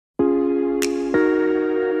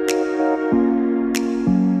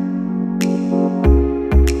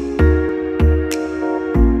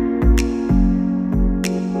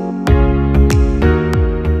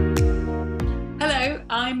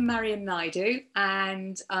Marian Naidoo,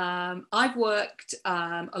 and I've worked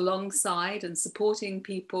alongside and supporting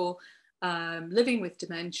people living with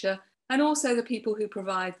dementia, and also the people who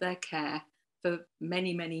provide their care for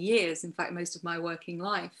many, many years. In fact, most of my working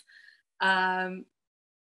life. Um,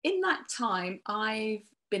 in that time, I've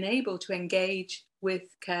been able to engage with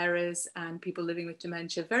carers and people living with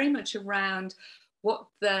dementia very much around what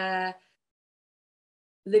their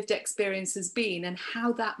lived experience has been and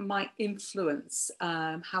how that might influence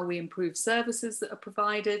how we improve services that are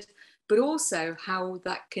provided, but also how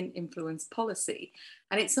that can influence policy.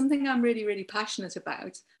 And it's something I'm really, really passionate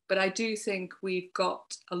about, but I do think we've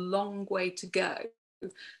got a long way to go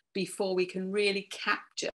before we can really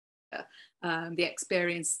capture the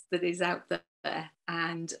experience that is out there,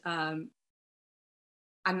 and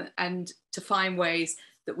to find ways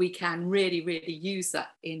that we can really, really use that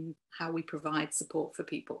in how we provide support for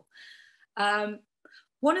people.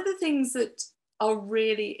 One of the things that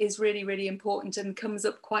is really, really important and comes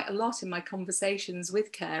up quite a lot in my conversations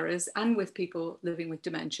with carers and with people living with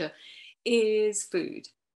dementia is food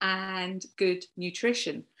and good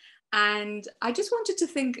nutrition. And I just wanted to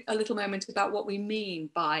think a little moment about what we mean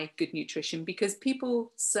by good nutrition, because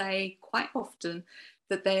people say quite often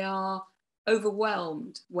that they are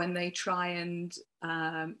overwhelmed when they try and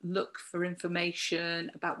look for information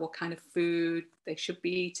about what kind of food they should be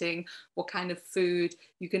eating, what kind of food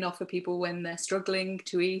you can offer people when they're struggling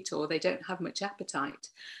to eat or they don't have much appetite.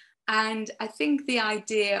 And I think the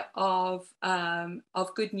idea of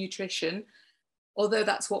good nutrition, although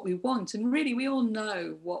that's what we want, and really we all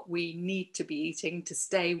know what we need to be eating to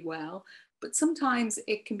stay well, but sometimes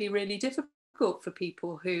it can be really difficult for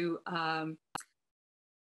people who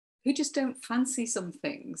just don't fancy some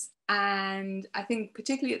things. And I think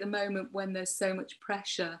particularly at the moment when there's so much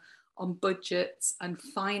pressure on budgets and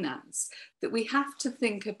finance, that we have to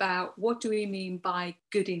think about what do we mean by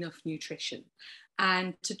good enough nutrition,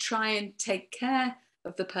 and to try and take care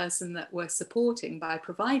of the person that we're supporting by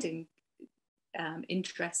providing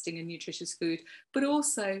interesting and nutritious food, but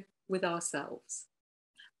also with ourselves.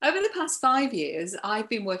 Over the past 5 years, I've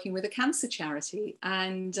been working with a cancer charity,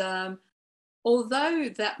 and although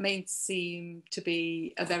that may seem to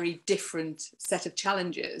be a very different set of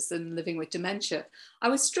challenges than living with dementia, I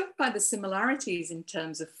was struck by the similarities in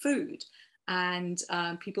terms of food and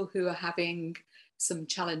people who are having some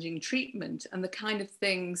challenging treatment, and the kind of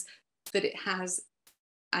things that it has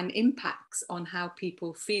and impacts on how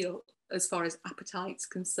people feel as far as appetite's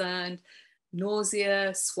concerned,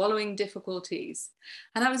 nausea, swallowing difficulties.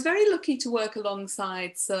 And I was very lucky to work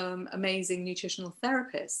alongside some amazing nutritional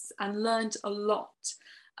therapists and learned a lot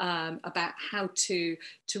about how to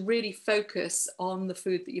really focus on the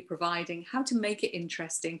food that you're providing, how to make it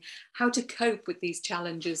interesting, how to cope with these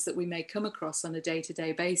challenges that we may come across on a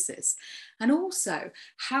day-to-day basis, and also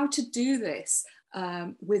how to do this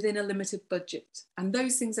within a limited budget. And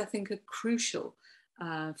those things I think are crucial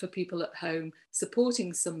for people at home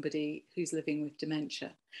supporting somebody who's living with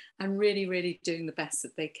dementia, and really, really doing the best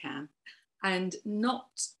that they can, and not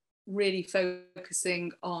really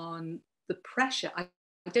focusing on the pressure. I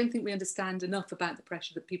don't think we understand enough about the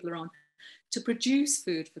pressure that people are on to produce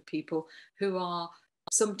food for people who are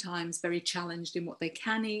sometimes very challenged in what they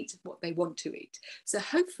can eat, what they want to eat. So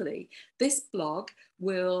hopefully this blog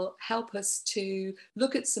will help us to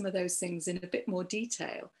look at some of those things in a bit more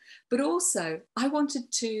detail. But also I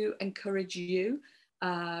wanted to encourage you,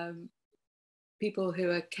 people who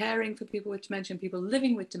are caring for people with dementia and people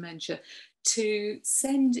living with dementia, to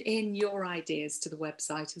send in your ideas to the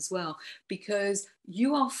website as well, because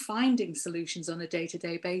you are finding solutions on a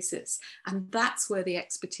day-to-day basis, and that's where the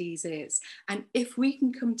expertise is. And if we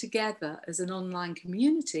can come together as an online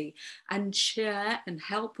community and share and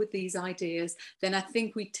help with these ideas, then I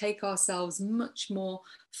think we take ourselves much more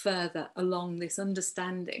further along this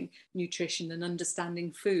understanding nutrition and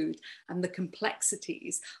understanding food and the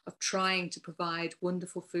complexities of trying to provide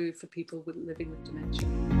wonderful food for people living with dementia.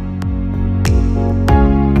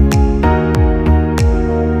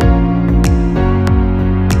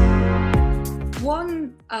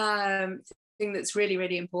 One thing that's really,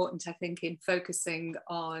 really important, I think, in focusing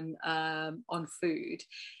on food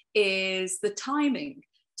is the timing.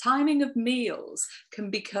 Timing of meals can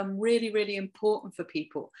become really, really important for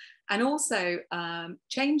people, and also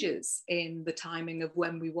changes in the timing of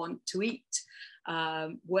when we want to eat.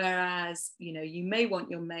 Whereas, you may want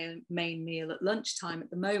your main meal at lunchtime at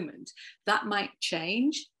the moment. That might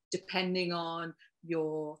change depending on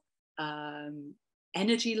your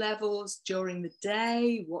energy levels during the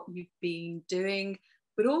day, what you've been doing,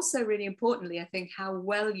 but also really importantly, I think, how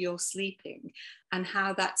well you're sleeping and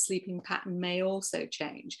how that sleeping pattern may also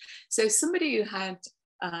change. So somebody who had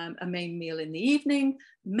a main meal in the evening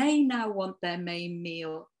may now want their main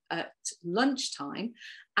meal at lunchtime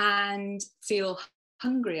and feel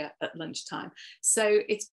hungrier at lunchtime. So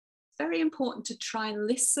it's very important to try and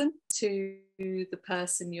listen to the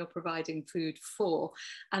person you're providing food for,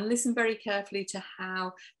 and listen very carefully to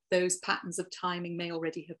how those patterns of timing may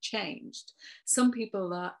already have changed. Some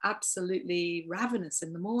people are absolutely ravenous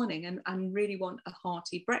in the morning and really want a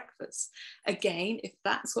hearty breakfast. Again, if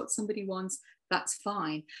that's what somebody wants, that's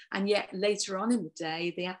fine. And yet later on in the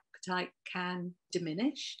day, the appetite can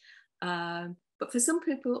diminish. But for some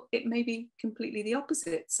people, it may be completely the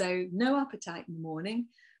opposite. So no appetite in the morning,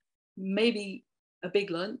 maybe a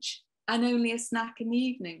big lunch, and only a snack in the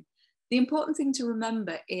evening. The important thing to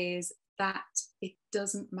remember is that it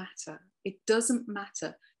doesn't matter. It doesn't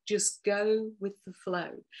matter. Just go with the flow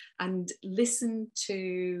and listen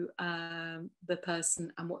to the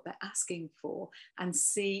person and what they're asking for, and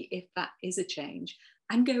see if that is a change,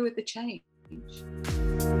 and go with the change.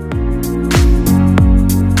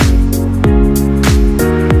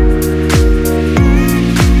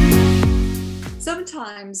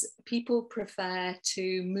 Sometimes people prefer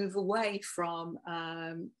to move away from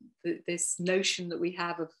this notion that we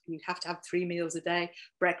have of you have to have 3 meals a day,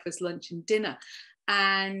 breakfast, lunch and dinner.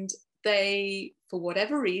 And they, for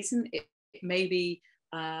whatever reason, it may be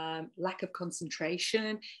lack of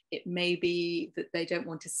concentration, it may be that they don't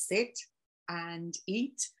want to sit and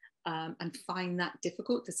eat, and find that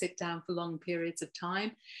difficult to sit down for long periods of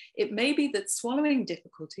time. It may be that swallowing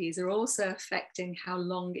difficulties are also affecting how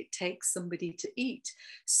long it takes somebody to eat.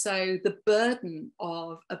 So the burden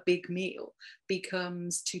of a big meal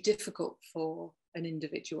becomes too difficult for an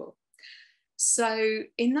individual. So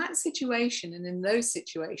in that situation, and in those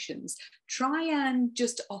situations, try and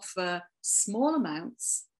just offer small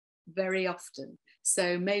amounts very often.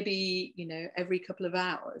 So maybe, every couple of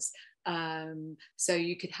hours. So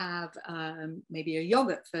you could have maybe a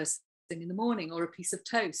yogurt first thing in the morning, or a piece of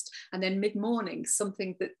toast, and then mid-morning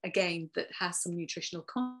something that, again, that has some nutritional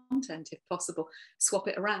content if possible. Swap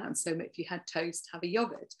it around. So if you had toast, have a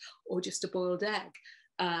yogurt or just a boiled egg.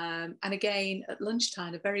 And again, at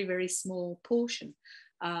lunchtime, a very, very small portion.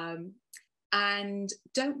 And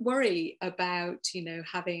don't worry about,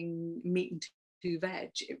 having meat and two veg.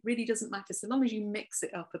 It really doesn't matter, so long as you mix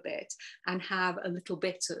it up a bit and have a little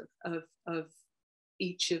bit of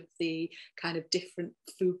each of the kind of different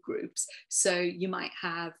food groups. So you might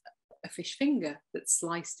have a fish finger that's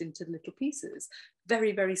sliced into little pieces,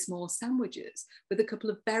 very, very small sandwiches with a couple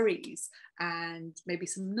of berries and maybe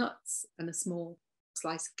some nuts and a small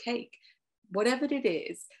slice of cake. Whatever it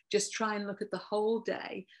is, just try and look at the whole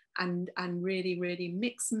day and really, really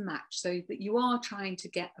mix and match, so that you are trying to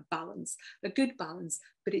get a balance, a good balance.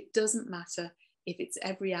 But it doesn't matter if it's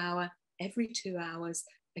every hour, every 2 hours.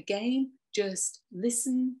 Again, just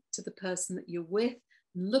listen to the person that you're with,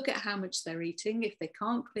 look at how much they're eating. If they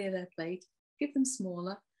can't clear their plate, give them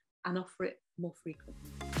smaller and offer it more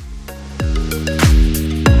frequently.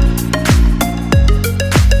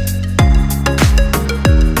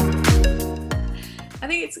 I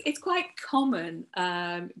think it's quite common,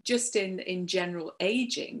 just in general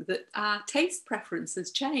aging, that our taste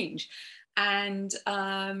preferences change, and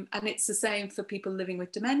it's the same for people living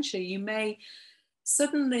with dementia. You may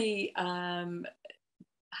suddenly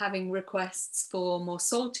having requests for more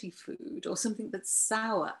salty food or something that's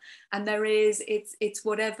sour, and it's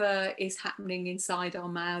whatever is happening inside our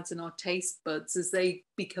mouths and our taste buds as they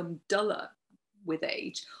become duller with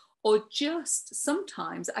age. Or just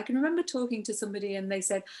sometimes I can remember talking to somebody and they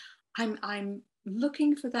said, I'm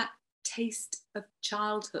looking for that taste of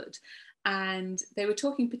childhood. And they were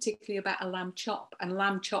talking particularly about a lamb chop, and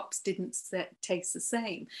lamb chops didn't taste the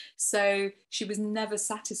same. So she was never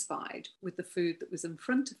satisfied with the food that was in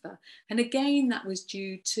front of her. And again, that was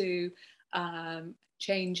due to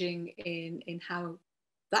changing in how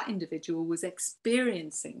that individual was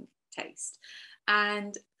experiencing taste.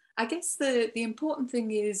 And I guess the important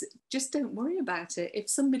thing is just don't worry about it. If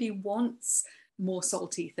somebody wants more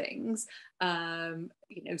salty things,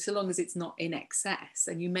 so long as it's not in excess,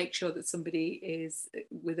 and you make sure that somebody is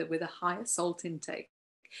with a higher salt intake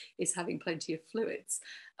is having plenty of fluids,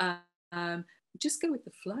 just go with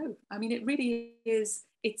the flow. I mean, it really is.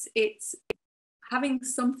 It's having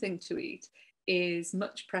something to eat is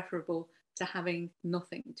much preferable to having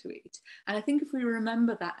nothing to eat. And I think if we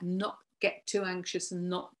remember that and not get too anxious and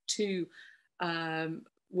not too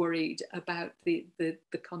worried about the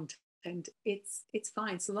content, it's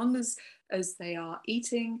fine, so long as they are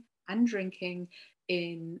eating and drinking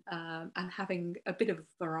in and having a bit of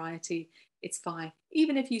variety. It's fine.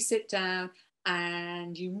 Even if you sit down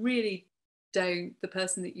and you really don't, the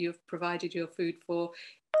person that you've provided your food for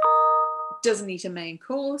doesn't eat a main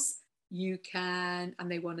course, you can,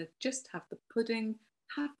 and they want to just have the pudding,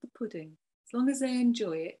 have the pudding, as long as they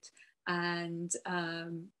enjoy it. And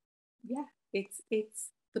yeah, it's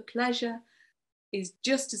the pleasure is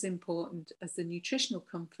just as important as the nutritional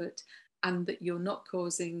comfort, and that you're not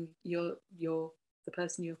causing the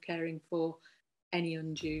person you're caring for any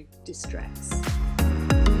undue distress.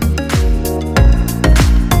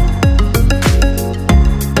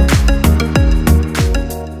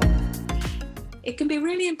 It can be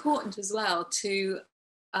really important as well to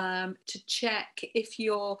check if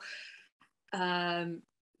you're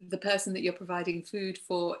the person that you're providing food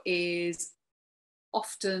for is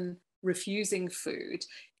often refusing food.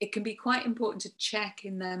 It can be quite important to check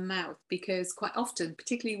in their mouth, because quite often,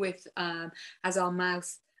 particularly with as our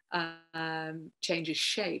mouth changes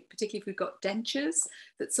shape, particularly if we've got dentures,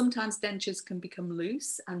 that sometimes dentures can become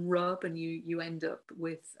loose and rub, and you end up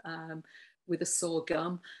with a sore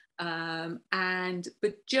gum.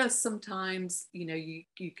 But just sometimes,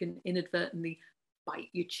 you can inadvertently bite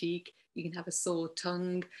your cheek, you can have a sore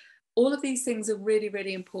tongue. All of these things are really,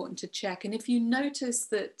 really important to check. And if you notice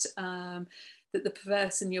that that the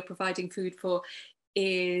person you're providing food for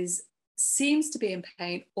seems to be in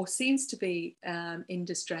pain or seems to be in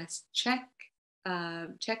distress, check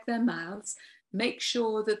their mouths, make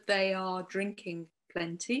sure that they are drinking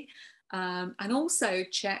plenty. And also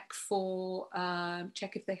check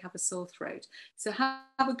if they have a sore throat. So have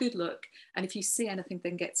a good look, and if you see anything,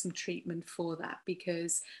 then get some treatment for that,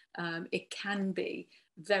 because it can be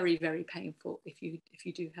very, very painful if you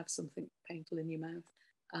do have something painful in your mouth,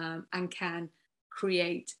 and can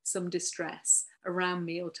create some distress around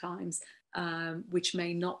meal times, which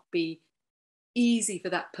may not be easy for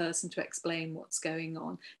that person to explain what's going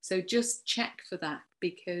on. So just check for that,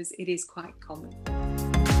 because it is quite common.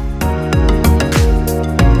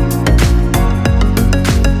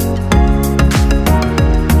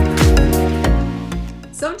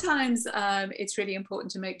 Sometimes it's really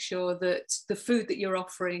important to make sure that the food that you're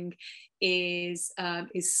offering is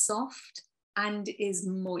soft and is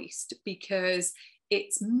moist, because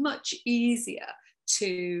it's much easier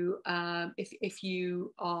to if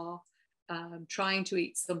you are trying to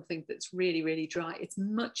eat something that's really, really dry, it's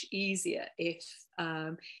much easier if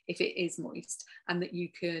it is moist, and that you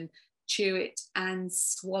can chew it and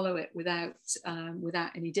swallow it without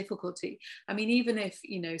any difficulty. I mean, even if,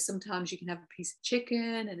 sometimes you can have a piece of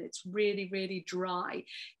chicken and it's really, really dry.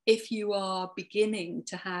 If you are beginning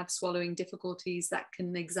to have swallowing difficulties, that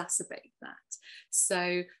can exacerbate that.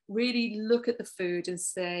 So really look at the food and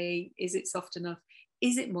say, is it soft enough?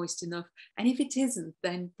 Is it moist enough? And if it isn't,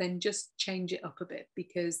 then just change it up a bit,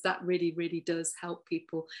 because that really, really does help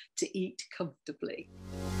people to eat comfortably.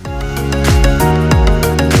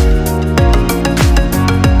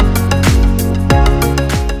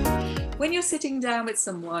 When you're sitting down with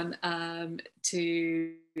someone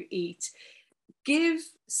to eat, give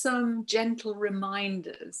some gentle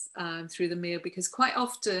reminders through the meal, because quite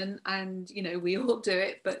often, and we all do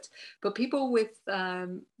it, but people with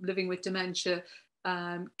living with dementia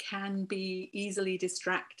can be easily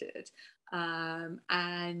distracted,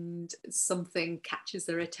 and something catches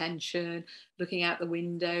their attention, looking out the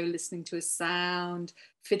window, listening to a sound,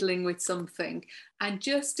 fiddling with something, and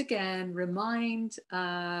just again remind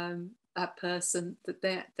that person that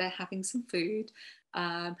they're having some food,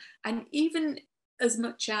 and even as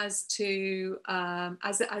much as to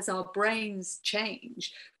as our brains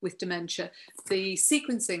change with dementia, the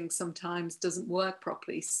sequencing sometimes doesn't work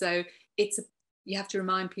properly. So you have to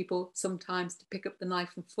remind people sometimes to pick up the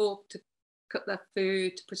knife and fork, to cut their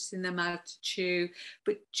food, to put it in their mouth to chew,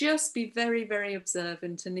 but just be very, very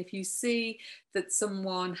observant. And if you see that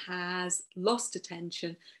someone has lost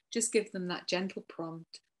attention, just give them that gentle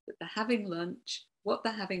prompt that they're having lunch, what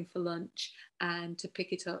they're having for lunch, and to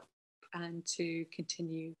pick it up and to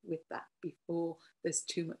continue with that before there's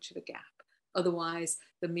too much of a gap. Otherwise,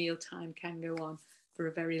 the mealtime can go on for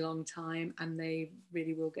a very long time, and they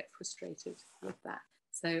really will get frustrated with that.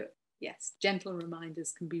 So yes, gentle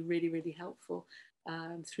reminders can be really, really helpful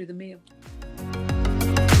through the meal.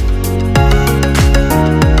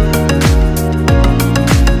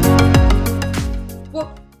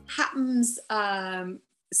 What happens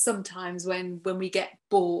sometimes when we get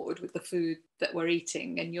bored with the food that we're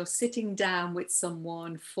eating, and you're sitting down with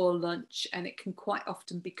someone for lunch, and it can quite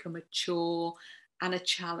often become a chore and a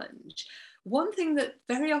challenge. One thing that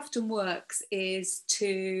very often works is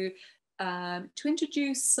to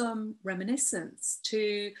introduce some reminiscence,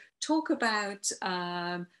 to talk about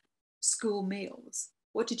school meals.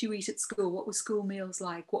 What did you eat at school? What were school meals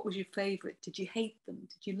like? What was your favourite? Did you hate them?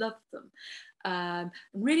 Did you love them? And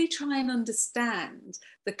really try and understand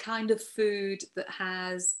the kind of food that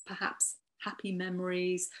has perhaps happy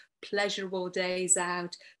memories, pleasurable days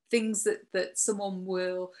out, things that someone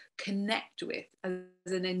will connect with as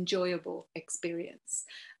an enjoyable experience.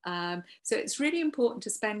 So it's really important to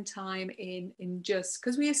spend time in just,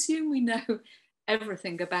 because we assume we know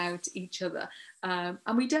everything about each other,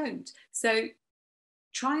 and we don't. So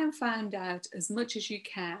try and find out as much as you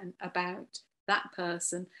can about that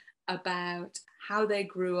person, about how they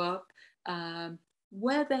grew up,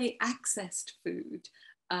 where they accessed food,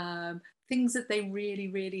 things that they really,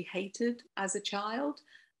 really hated as a child,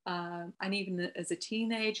 and even as a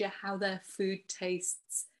teenager, how their food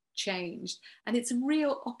tastes changed. And it's a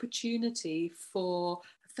real opportunity for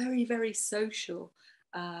a very, very social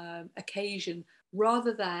occasion,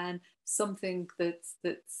 rather than something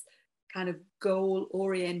that's kind of goal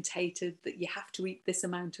orientated, that you have to eat this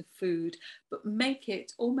amount of food, but make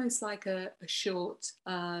it almost like a short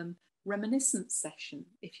reminiscence session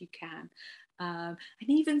if you can. And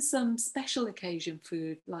even some special occasion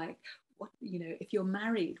food, like, what, you know, if you're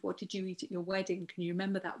married, what did you eat at your wedding? Can you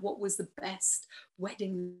remember that? What was the best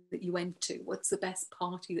wedding that you went to? What's the best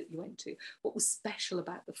party that you went to? What was special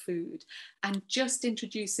about the food? And just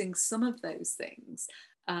introducing some of those things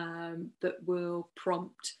that will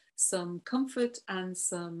prompt some comfort and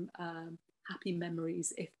some happy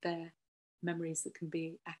memories, if they're memories that can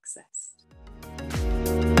be accessed.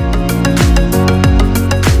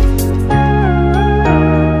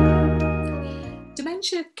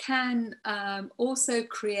 Dementia can also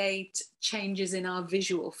create changes in our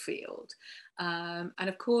visual field. And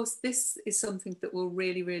of course, this is something that will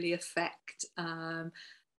really, really affect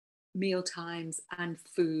meal times and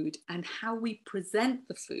food, and how we present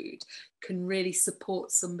the food can really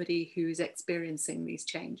support somebody who's experiencing these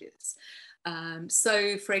changes.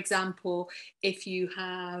 So for example, if you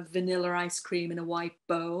have vanilla ice cream in a white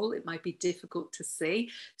bowl, it might be difficult to see.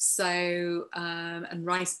 So and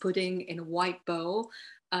rice pudding in a white bowl.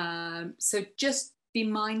 So just be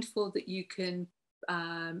mindful that you can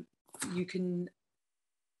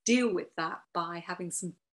deal with that by having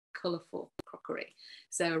some colourful crockery.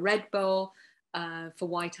 So a red bowl for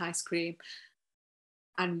white ice cream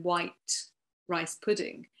and white rice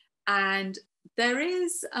pudding. And there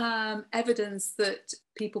is evidence that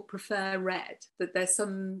people prefer red, that there's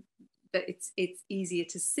some, that it's easier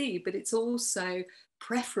to see, but it's also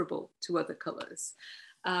preferable to other colours.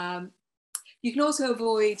 You can also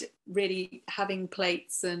avoid really having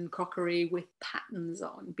plates and crockery with patterns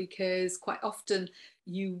on, because quite often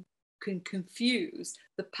you can confuse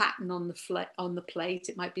the pattern on the plate.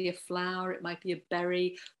 It might be a flower, it might be a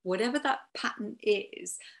berry, whatever that pattern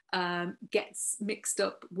is, gets mixed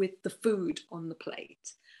up with the food on the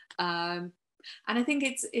plate. And I think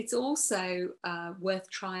it's also worth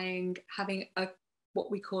trying having what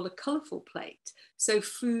we call a colourful plate. So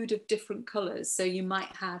food of different colours. So you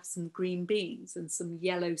might have some green beans and some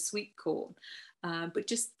yellow sweet corn. But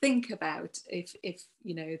just think about if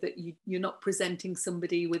you know that you're not presenting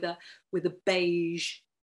somebody with a beige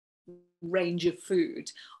range of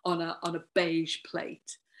food on a beige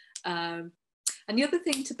plate. And the other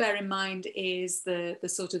thing to bear in mind is the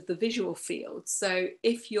sort of the visual field. So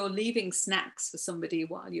if you're leaving snacks for somebody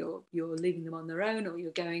while you're leaving them on their own, or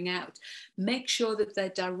you're going out, make sure that they're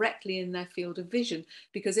directly in their field of vision,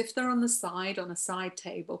 because if they're on the side, on a side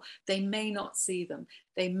table, they may not see them.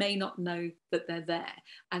 They may not know that they're there,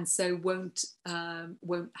 and so won't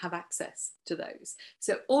have access to those.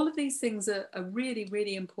 So all of these things are really,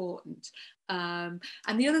 really important. And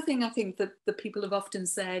the other thing I think that the people have often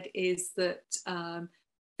said is that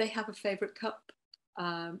they have a favourite cup.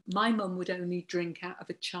 My mum would only drink out of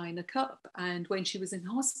a china cup, and when she was in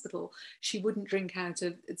hospital, she wouldn't drink out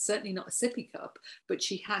of, it's certainly not a sippy cup, but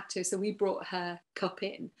she had to. So we brought her cup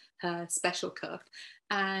in, her special cup,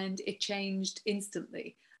 and it changed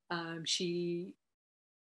instantly. She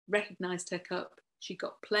recognised her cup. She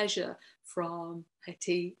got pleasure from her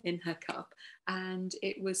tea in her cup, and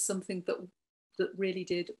it was something that really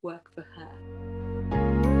did work for her.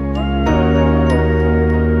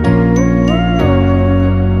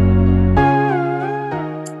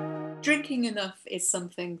 Drinking enough is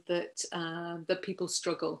something that that people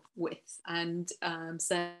struggle with, and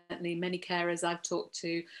certainly many carers I've talked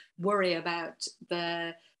to worry about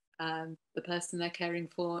the person they're caring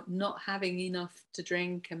for not having enough to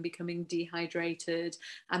drink and becoming dehydrated,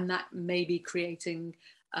 and that may be creating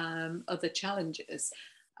other challenges.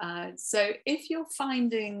 So if you're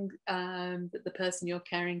finding that the person you're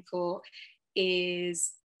caring for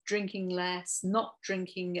is drinking less, not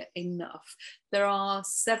drinking enough. There are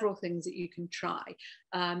several things that you can try.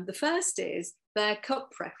 The first is their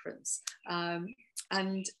cup preference.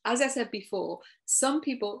 And as I said before, some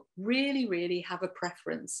people really, really have a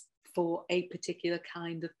preference for a particular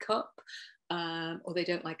kind of cup, or they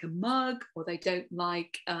don't like a mug, or they don't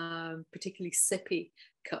like particularly sippy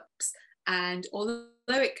cups. And although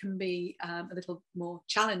it can be a little more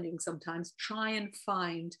challenging sometimes, try and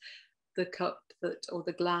find the cup that, or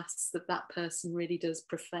the glass that that person really does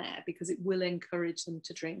prefer, because it will encourage them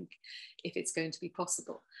to drink if it's going to be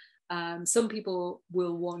possible. Some people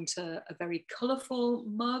will want a very colourful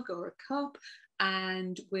mug or a cup,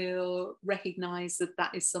 and will recognise that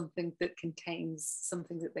that is something that contains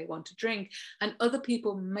something that they want to drink. And other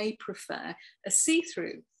people may prefer a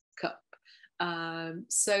see-through cup,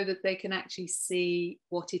 so that they can actually see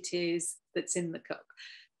what it is that's in the cup.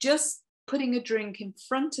 Just putting a drink in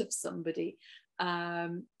front of somebody,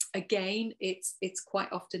 again, it's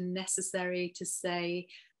quite often necessary to say,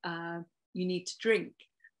 you need to drink.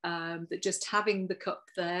 That just having the cup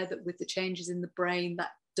there, that with the changes in the brain,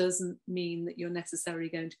 that doesn't mean that you're necessarily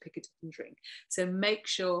going to pick it up and drink. So make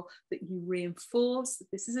sure that you reinforce that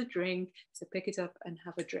this is a drink, so pick it up and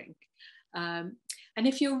have a drink. And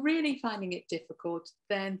if you're really finding it difficult,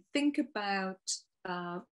 then think about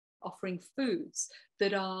offering foods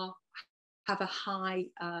that have a high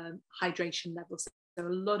hydration level, so a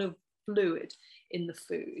lot of fluid in the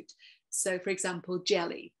food. So, for example,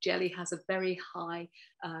 jelly. Jelly has a very high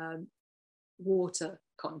water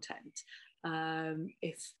content.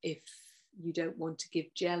 If you don't want to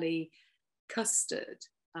give jelly, custard,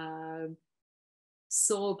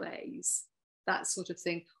 sorbets, that sort of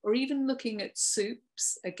thing, or even looking at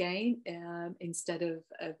soups again, instead of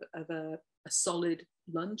a solid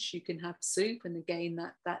lunch, you can have soup, and again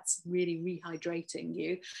that's really rehydrating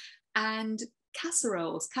you. And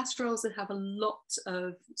casseroles that have a lot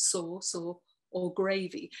of sauce or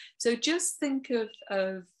gravy. So just think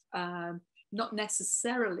of not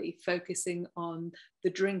necessarily focusing on the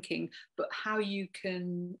drinking, but how you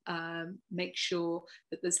can make sure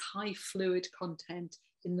that there's high fluid content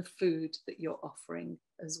in the food that you're offering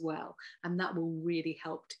as well. And that will really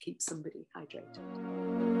help to keep somebody hydrated.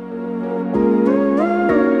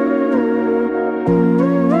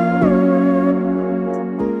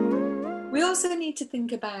 We also need to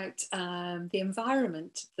think about the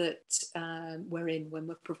environment that we're in when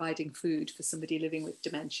we're providing food for somebody living with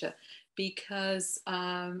dementia, because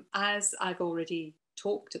as I've already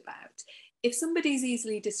talked about, if somebody's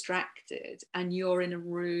easily distracted and you're in a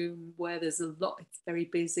room where there's a lot, it's very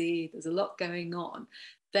busy, there's a lot going on,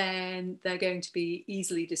 then they're going to be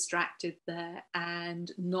easily distracted there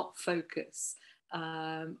and not focus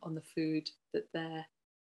on the food that they're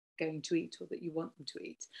going to eat or that you want them to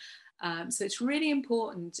eat. So it's really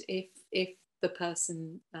important, if the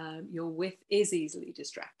person you're with is easily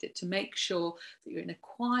distracted, to make sure that you're in a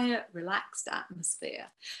quiet, relaxed atmosphere.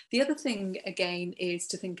 The other thing, again, is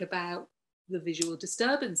to think about the visual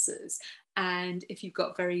disturbances. And if you've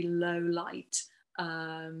got very low light,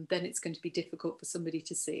 then it's going to be difficult for somebody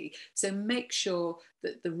to see. So make sure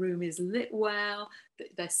that the room is lit well,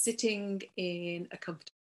 that they're sitting in a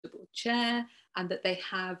comfortable chair, and that they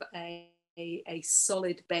have a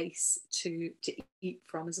solid base to eat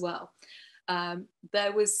from as well.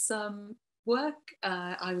 There was some work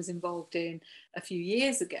I was involved in a few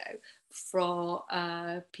years ago for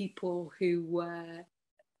people who were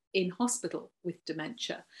in hospital with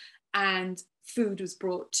dementia, and food was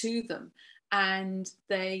brought to them, and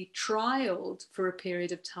they trialled for a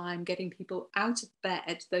period of time getting people out of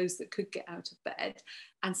bed, those that could get out of bed,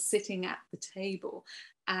 and sitting at the table.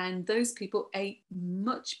 And those people ate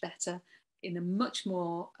much better, in a much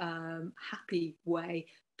more happy way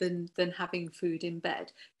than having food in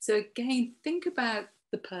bed. So again, think about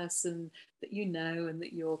the person that you know and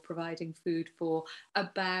that you're providing food for,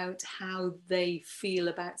 about how they feel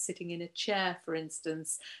about sitting in a chair, for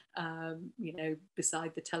instance,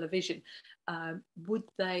 beside the television. Are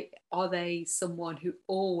they someone who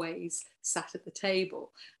always sat at the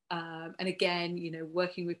table? And again,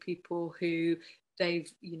 working with people who they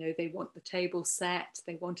want the table set,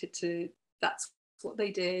 they want it to, that's what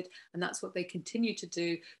they did, and that's what they continue to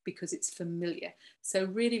do because it's familiar. So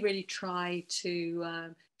really, really try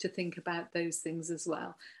to think about those things as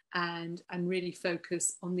well, and really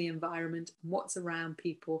focus on the environment, what's around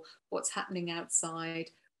people, what's happening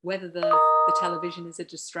outside, whether the television is a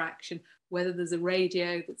distraction, whether there's a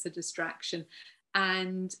radio that's a distraction.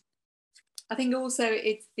 And I think also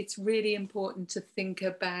it's really important to think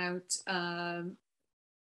about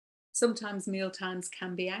sometimes mealtimes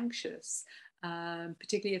can be anxious.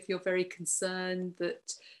 particularly if you're very concerned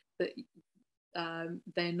that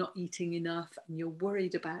they're not eating enough and you're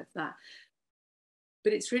worried about that.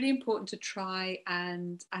 But it's really important to try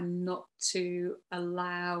and not to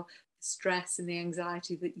allow the stress and the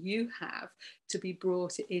anxiety that you have to be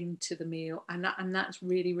brought into the meal, and that's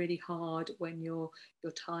really, really hard when you're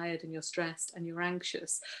tired and you're stressed and you're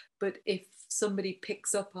anxious. But if somebody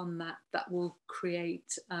picks up on that, that will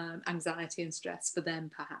create anxiety and stress for them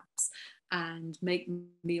perhaps, and make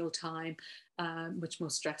mealtime much more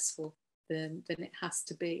stressful than it has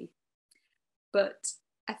to be. But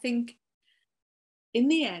I think in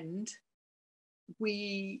the end,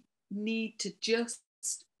 we need to just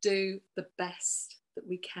do the best that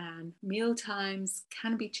we can. Meal times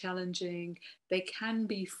can be challenging. They can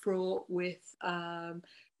be fraught with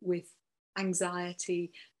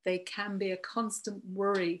anxiety. They can be a constant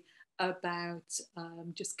worry about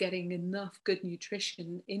just getting enough good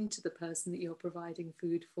nutrition into the person that you're providing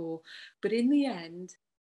food for. But in the end,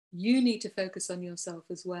 you need to focus on yourself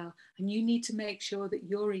as well. And you need to make sure that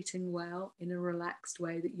you're eating well in a relaxed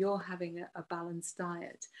way, that you're having a balanced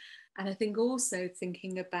diet. And I think also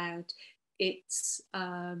thinking about it's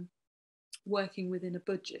working within a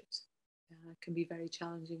budget can be very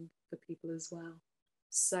challenging for people as well.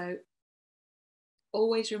 So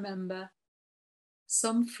always remember,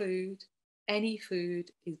 some food, any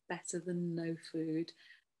food is better than no food.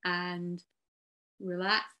 And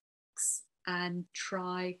relax and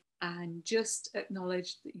try and just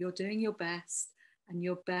acknowledge that you're doing your best and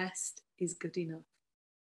your best is good enough.